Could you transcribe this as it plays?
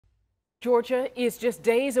Georgia is just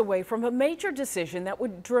days away from a major decision that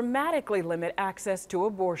would dramatically limit access to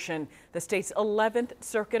abortion. The state's 11th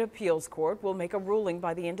Circuit Appeals Court will make a ruling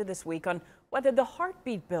by the end of this week on whether the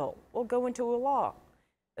heartbeat bill will go into a law,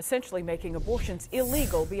 essentially making abortions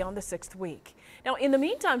illegal beyond the 6th week. Now, in the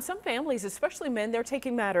meantime, some families, especially men, they're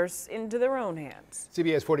taking matters into their own hands.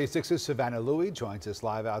 CBS 46's Savannah Louie joins us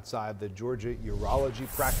live outside the Georgia urology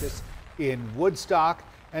practice in Woodstock.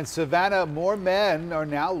 And Savannah, more men are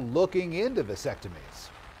now looking into vasectomies.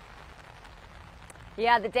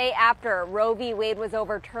 Yeah, the day after Roe V. Wade was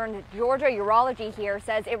overturned, Georgia Urology here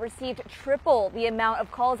says it received triple the amount of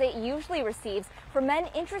calls it usually receives for men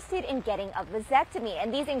interested in getting a vasectomy.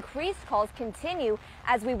 And these increased calls continue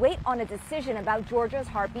as we wait on a decision about Georgia's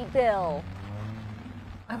heartbeat bill.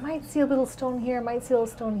 I might see a little stone here, might see a little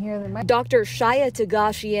stone here. Dr. Shaya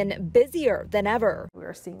Tagashian busier than ever.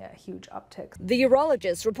 We're seeing a huge uptick. The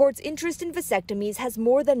urologist reports interest in vasectomies has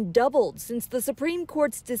more than doubled since the Supreme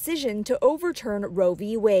Court's decision to overturn Roe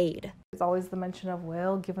v. Wade. There's always the mention of,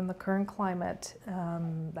 well, given the current climate,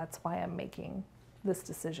 that's why I'm making this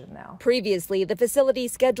decision now. Previously, the facility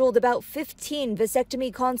scheduled about 15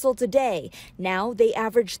 vasectomy consults a day. Now they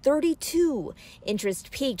average 32.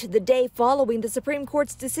 Interest peaked the day following the Supreme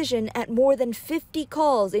Court's decision at more than 50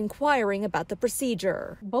 calls inquiring about the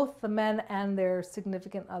procedure. Both the men and their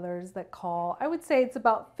significant others that call, I would say it's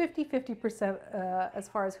about 50% as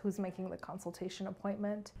far as who's making the consultation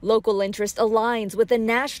appointment. Local interest aligns with the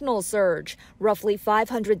national surge. Roughly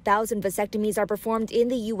 500,000 vasectomies are performed in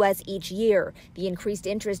the U.S. each year. The increased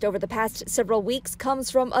interest over the past several weeks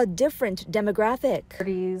comes from a different demographic.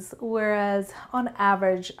 30s, whereas on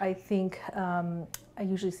average, I think I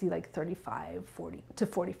usually see like 35, 40 to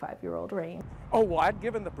 45-year-old range. Oh, well, I'd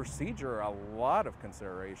given the procedure a lot of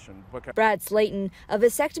consideration. Brad Slayton, a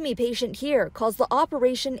vasectomy patient here, calls the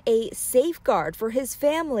operation a safeguard for his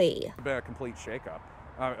family. It's been a complete shakeup,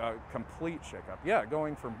 Yeah,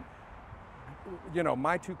 going from,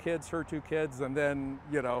 my 2 kids, her 2 kids, and then,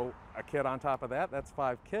 a kid on top of that, that's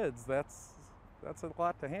 5 kids. That's a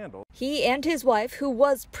lot to handle. He and his wife, who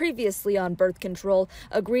was previously on birth control,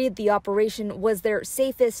 agreed the operation was their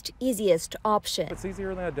safest, easiest option. It's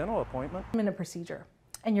easier than a dental appointment. I'm in a procedure,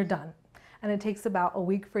 and you're done. And it takes about a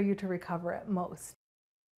week for you to recover at most.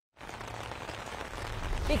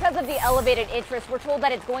 Because of the elevated interest, we're told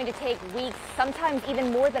that it's going to take weeks, sometimes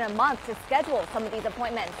even more than a month, to schedule some of these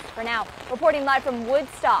appointments. For now, reporting live from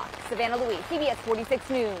Woodstock, Savannah Louie, CBS 46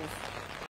 News.